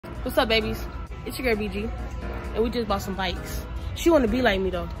What's up, babies? It's your girl BG, and we just bought some bikes. She want to be like me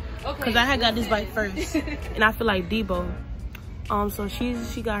though, cause I had got this bike first, and I feel like Debo. So she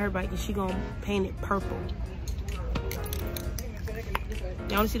got her bike and she gonna paint it purple.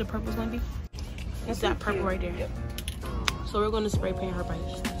 Y'all wanna see the purple's gonna be? It's that purple right there. So we're gonna spray paint her bike.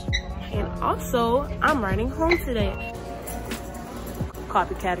 And also, I'm riding home today.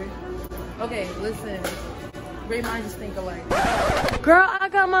 Copycatter. Okay, listen. Great minds just think alike. Girl, I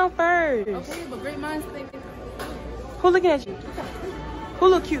got mine first. Okay, but great minds think. Who looking at you? Who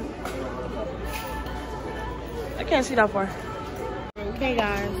look cute? I can't see that far. Okay,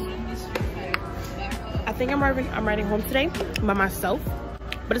 guys. I think I'm riding home today by myself,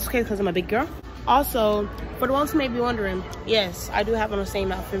 but it's okay because I'm a big girl. Also, for the ones who may be wondering, yes, I do have on the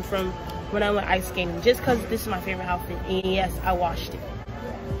same outfit from when I went ice skating, just because this is my favorite outfit. And yes, I washed it.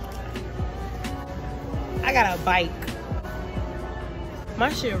 I got a bike.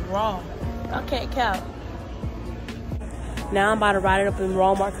 My shit raw. I can't count. Now I'm about to ride it up in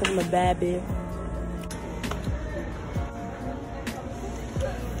Walmart because I'm a bad bitch.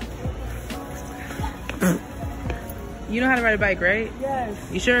 You know how to ride a bike, right? Yes.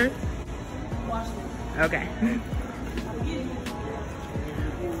 You sure? Wash it. Okay.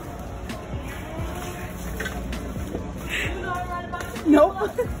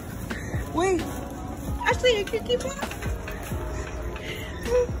 Nope. Wait. Actually, I can keep up.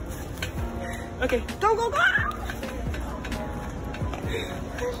 Okay. Don't go back.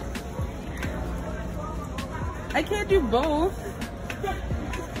 I can't do both.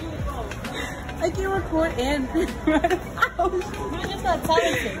 I can record and ride a house. You're just not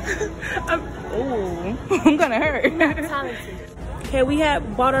talented. I'm gonna hurt. You're not talented. Okay, we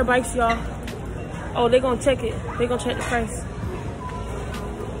have bought our bikes, y'all. Oh, they're gonna check it. They're gonna check the price.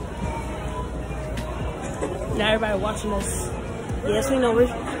 Now everybody watching us. Yes, we know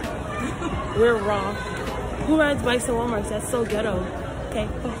we're raw. Who rides bikes at Walmart? That's so ghetto. Okay.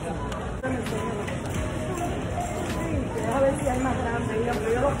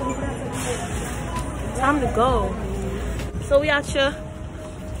 Time to go. So we out here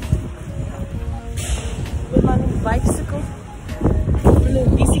with my new bicycle, my new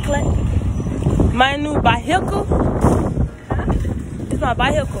bicycle, my new vehicle. It's my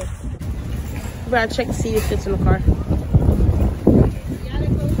vehicle. We gotta check to see if it's in the car.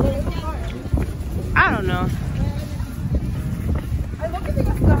 I don't know.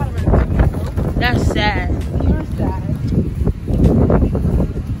 That's sad. You're sad.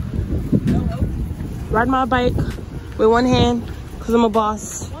 Ride my bike with one hand, cause I'm a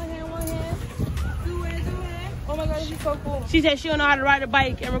boss. One hand. Do it. Oh my God, she's so cool. She said she don't know how to ride a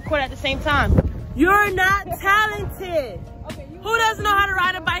bike and record at the same time. You're not talented. Okay, Who doesn't know how to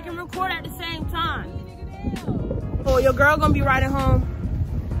ride a bike and record at the same time? Oh, your girl gonna be riding home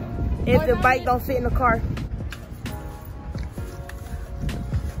if the bike don't fit in the car.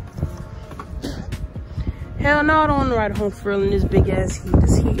 Hell no, I don't want to ride home for real in this big ass heat.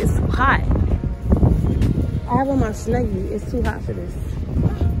 This heat is too hot. I have on my Snuggie. It's too hot for this.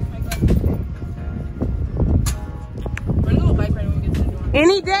 We're gonna go bike ride when we get to the door.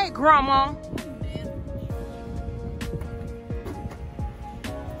 Any day, grandma.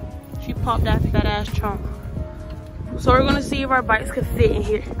 She popped that ass trunk. So we're gonna see if our bikes could fit in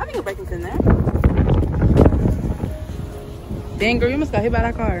here. I think a bike is in there. Dang, girl, you must got hit by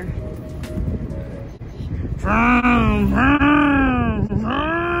that car.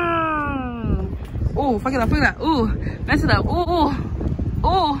 Ooh, fuck it up, Ooh, mess it up. Ooh.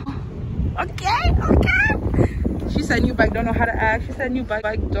 Okay. She said new bike don't know how to act. She said new bike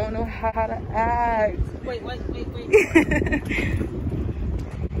don't know how to act. Wait.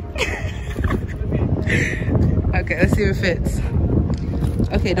 Okay, let's see if it fits.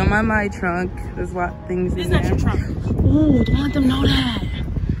 Okay, don't mind my trunk. There's a lot of things in there. It's not your trunk. Ooh, don't let them know that.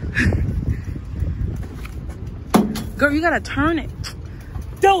 Girl, you gotta turn it.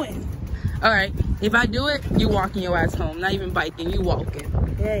 Do it. All right, if I do it, you walking your ass home. Not even biking, you walking.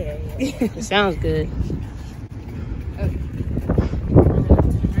 Yeah. It sounds good. Okay.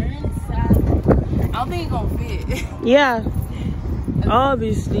 I don't think it's gonna fit. Yeah.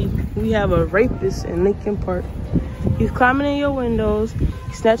 Obviously, we have a rapist in Lincoln Park. He's climbing in your windows,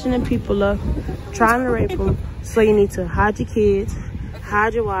 snatching them people up, trying to rape them. So you need to hide your kids,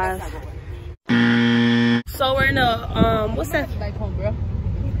 hide your wives. So we're in a what's that? Bike home, bro.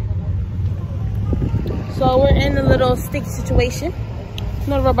 So we're in a little stick situation.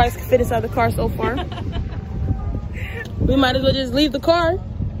 None of our bikes can fit inside the car so far. We might as well just leave the car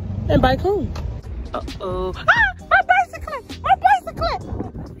and bike home. Uh-oh. Ah! My bicycle! My bicycle!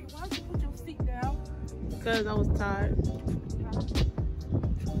 Why did you put your seat down? Because I was tired.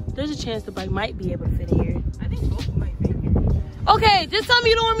 there's a chance the bike might be able to fit in here. I think both might fit here. Okay, just tell me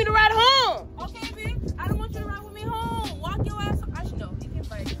you don't want me to ride home. Okay, bitch. I don't want you to ride with me home. Walk your ass. I should know. You can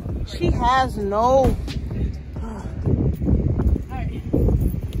bike. She has no. Alright.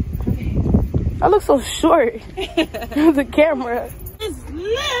 I look so short. The camera. It's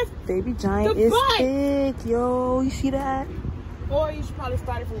lit. Baby Giant is big, yo. You see that? Or you should probably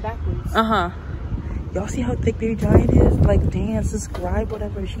start it from backwards. Y'all see how thick Baby Giant is? Like, damn, subscribe,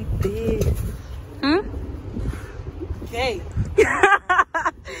 whatever. She big. Okay.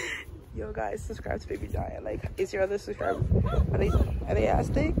 Yo, guys, subscribe to Baby Giant. Like, is your other subscriber? Are they ass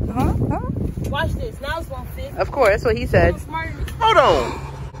thick? Huh? Watch this. Now it's gonna fit. Of course, that's what he said. Hold on.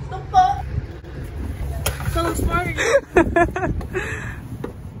 The fuck? So I'm smarter than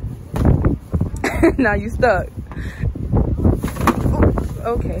you. Now you stuck. Ooh,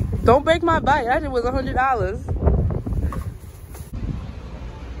 okay. Don't break my bike. That shit was $100.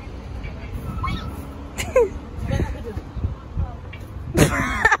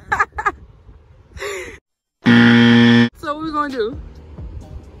 So what we gonna do?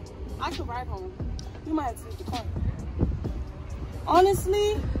 I could ride home. You might have to use the car.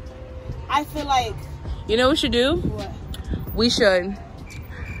 Honestly, I feel like. You know what we should do? What? We should.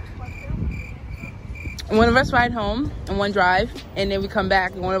 One of us ride home and one drive, and then we come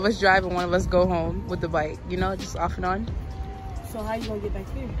back and one of us drive and one of us go home with the bike. You know, just off and on. So how you gonna get back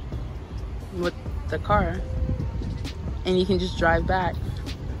here? With the car. And you can just drive back.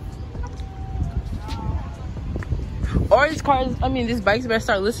 Or this bikes better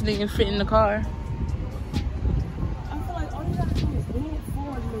start listening and fit in the car. I feel like all you gotta do is lean it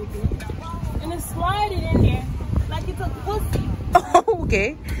forward a little bit and then slide it in there like it's a pussy. Oh,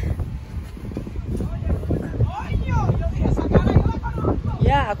 okay.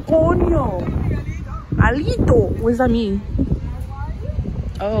 Yeah, coño. Alito. What does that mean?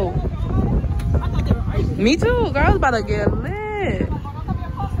 Oh. Me too. Girls about to get lit.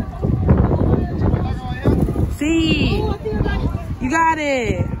 See. You got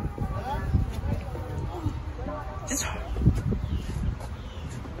it.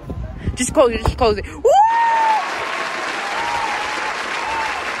 Just close it. Just close it. Woo!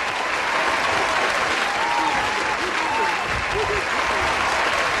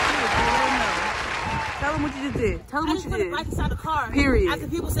 Tell them what you just did. Tell them what you did. I just put the bike inside the car. Period. After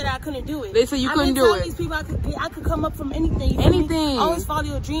people said that I couldn't do it. They said you couldn't do it. These people I could come up from anything. Anything. Always follow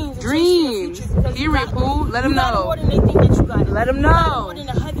your dreams. Dreams. Period, fool. Let them know. You got more than they think that you got it. Let them You got know. more than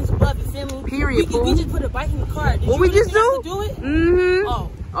the heavens above. You feel me? Period, fool. We just put a bike in the car. Did What you we really just think I do? could do it? Mm-hmm.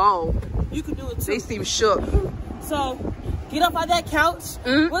 Oh. You could do it too. They seem shook. So, get up on that couch.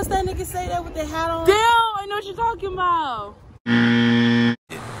 What's that nigga say that with the hat on? Damn, I know what you're talking about.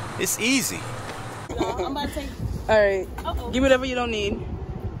 It's easy. No, I'm about to take. All right. Give me whatever you don't need.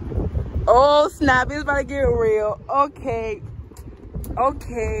 Oh, snap. It's about to get real. Okay.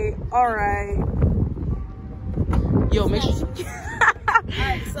 Okay. All right. Yo, make sure.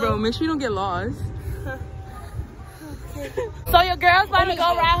 Bro, make sure you don't get lost. So your girl's about to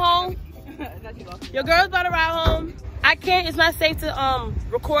go ride home. Your girl's about to ride home. I can't. It's not safe to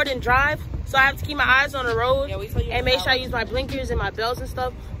record and drive, so I have to keep my eyes on the road and make sure I use my blinkers and my belts and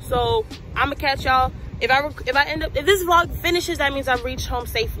stuff. So I'm gonna catch y'all. If this vlog finishes, that means I've reached home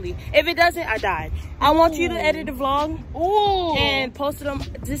safely. If it doesn't, I died. I want you to edit the vlog and post it on.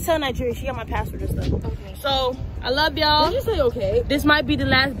 Just tell Nigeria she got my password and stuff. Okay. So I love y'all. Did you say okay? This might be the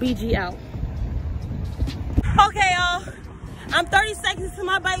last BG out. Okay, y'all. I'm 30 seconds to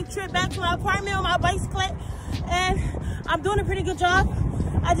my bike trip back to my apartment on my bicycle, and I'm doing a pretty good job.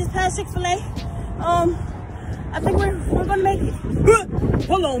 I just passed Chick-fil-A. I think we're gonna make it.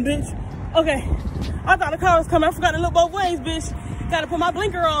 Hold on, bitch. Okay. I thought the car was coming. I forgot to look both ways, bitch. Gotta put my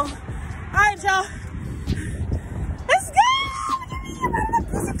blinker on. All right, y'all. Let's go.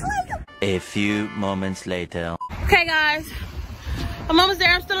 A few moments later. Okay, guys. I'm almost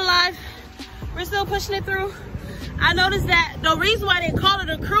there. I'm still alive. We're still pushing it through. I noticed that the reason why they call it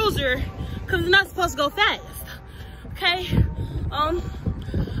a cruiser, because it's not supposed to go fast. Okay?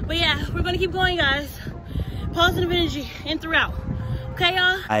 But yeah, we're gonna keep going, guys. Positive energy in throughout. Okay,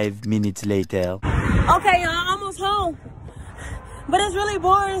 y'all? 5 minutes later. Okay, y'all, almost home. But it's really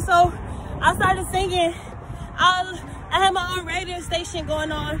boring, so I started singing. I had my own radio station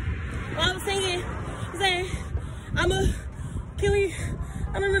going on. While I was singing, saying, I don't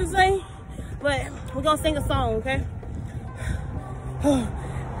really sing, but we're gonna sing a song, okay?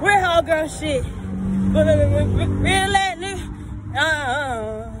 We're all girl shit. Real nigga.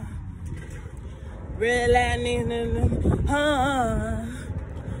 Real nigga.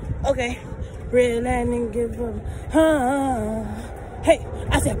 Okay. Real nigga. Hey,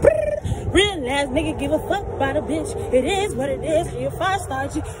 I said, real ass nigga give a fuck about a bitch. It is what it is. You're a 5-star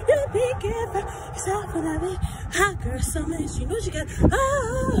G. You be careful. Yourself for that bitch. Hot girl summer. She know she got,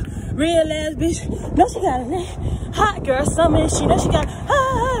 real ass bitch. Know she got a name. Hot girl summer. She know she got,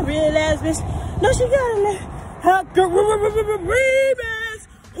 real ass bitch. Know she got a name. Hot girl remix.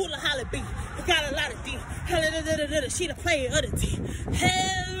 Hula holla B. I got a lot of D. She the player of the team.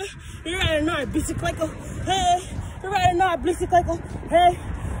 Hell, you're riding on bicycle. Hey, you're riding on bicycle. Hey,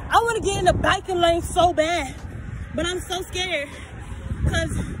 I want to get in the biking lane so bad, but I'm so scared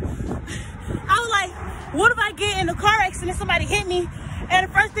because I was like, what if I get in a car accident, somebody hit me, and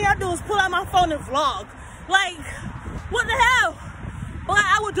the first thing I do is pull out my phone and vlog? Like, what the hell? Well,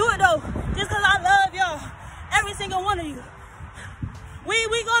 I would do it though, just because I love y'all, every single one of you.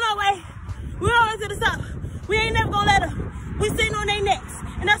 We going our way. We on our way to the top. We ain't never gonna let them. We sitting on their necks,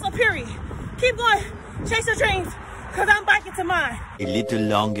 and that's a period. Keep going, chase your dreams, cause I'm biking to mine. A little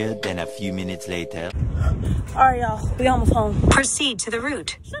longer than a few minutes later. All right, y'all, we almost home. Proceed to the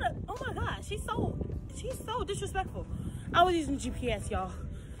route. Shut up! Oh my God, she's so disrespectful. I was using GPS, y'all.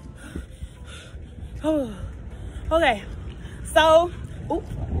 Oh, okay. So, oop,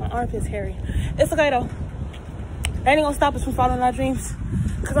 my armpit's hairy. It's okay though. That ain't gonna stop us from following our dreams,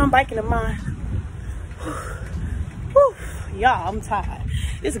 cause I'm biking to mine. Whew. Y'all, I'm tired.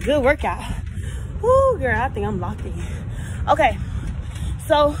 It's a good workout. Woo, girl, I think I'm locked in. Okay,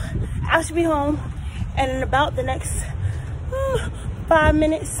 so I should be home, and in about the next 5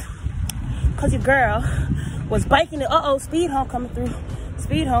 minutes, cause your girl was biking the speed hump coming through.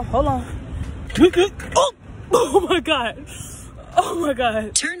 Speed hump, hold on. Oh my God. Oh my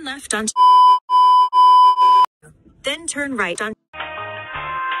God. Turn left on, then turn right on.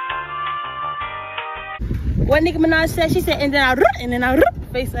 What Nicki Minaj said, she said, and then I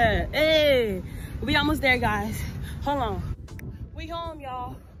face that. Hey, we almost there, guys. Hold on. We home,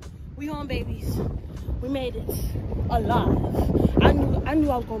 y'all. We home, babies. We made it alive. I knew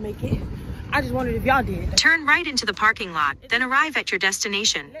I was gonna make it. I just wondered if y'all did. Turn right into the parking lot, then arrive at your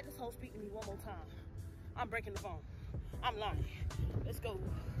destination. Let this hoe speak to me one more time. I'm breaking the phone. I'm lying. Let's go.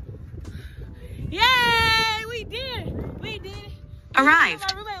 Yay! We did it. We did it. Arrived.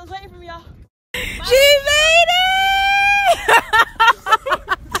 My roommate was waiting for me, y'all. She made it!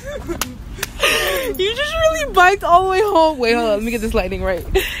 You just really biked all the way home. Wait, hold on. Let me get this lighting right.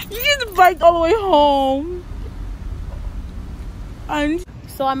 You just biked all the way home.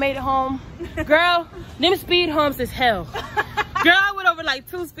 So I made it home. Girl, them speed humps is hell. Girl, I went over like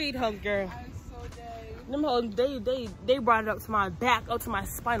 2 speed humps, girl. I'm so dead. Them hoes, they brought it up to my back, up to my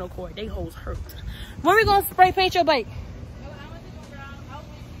spinal cord. They hoes hurt. When we gonna spray paint your bike?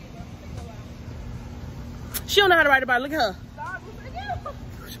 She don't know how to ride a bike. Look at her.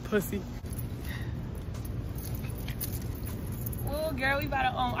 Pussy. Well, girl, we about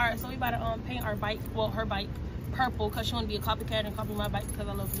to all right. So we about to paint our bike. Well, her bike purple because she want to be a copycat and copy my bike because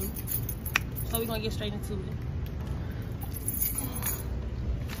I love blue. So we're gonna get straight into it.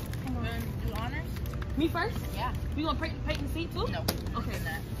 Do honors? Me first? Yeah. We gonna paint the seat too? No. Okay.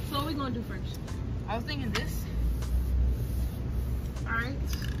 So what we gonna do first? I was thinking this. All right.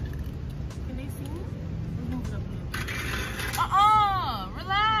 Can they see me? Move it up a little.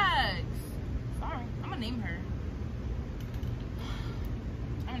 Relax. Sorry. I'm gonna name her.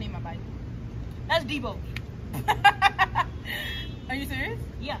 I'm gonna name my bike. That's Debo. Are you serious?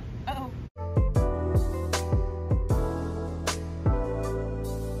 Yeah. Uh-oh.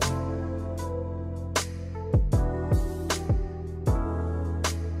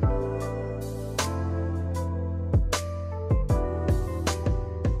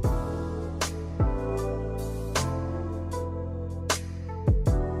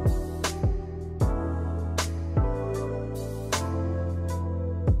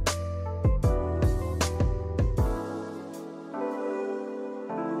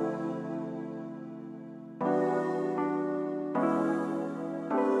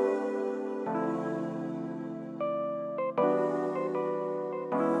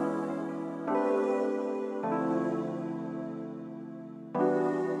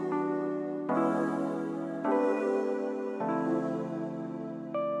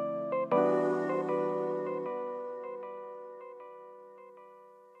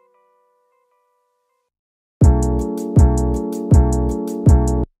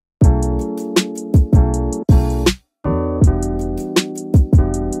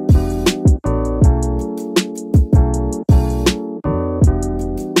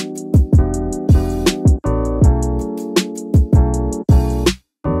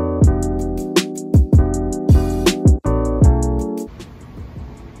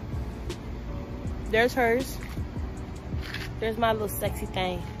 There's hers. There's my little sexy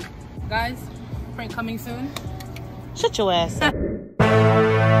thing. Guys, prank coming soon. Shut your ass up.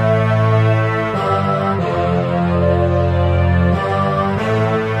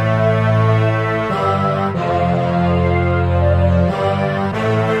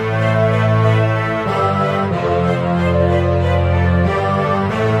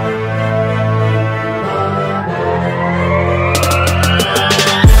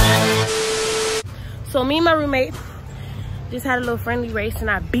 So me and my roommate just had a little friendly race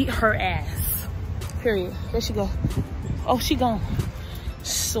and I beat her ass. Period. There she go. Oh, she gone.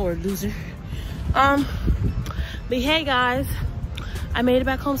 Sore loser. But hey guys, I made it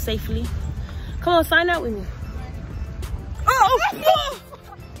back home safely. Come on, sign out with me. Oh!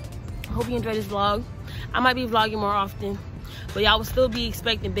 I hope you enjoyed this vlog. I might be vlogging more often, but y'all will still be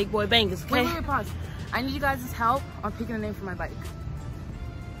expecting big boy bangers, okay? Wait, pause. I need you guys' help on picking a name for my bike.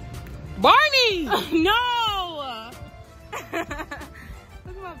 Barney! No! Look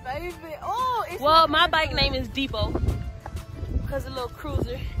at my baby. Oh, it's Well, my bike name is Depot because it's a little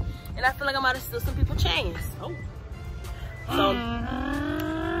cruiser, and I feel like I'm about to steal some people's chains. Oh. So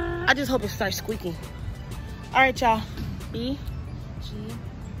I just hope it starts squeaking. All right, y'all. B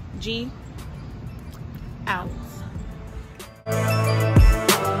G out.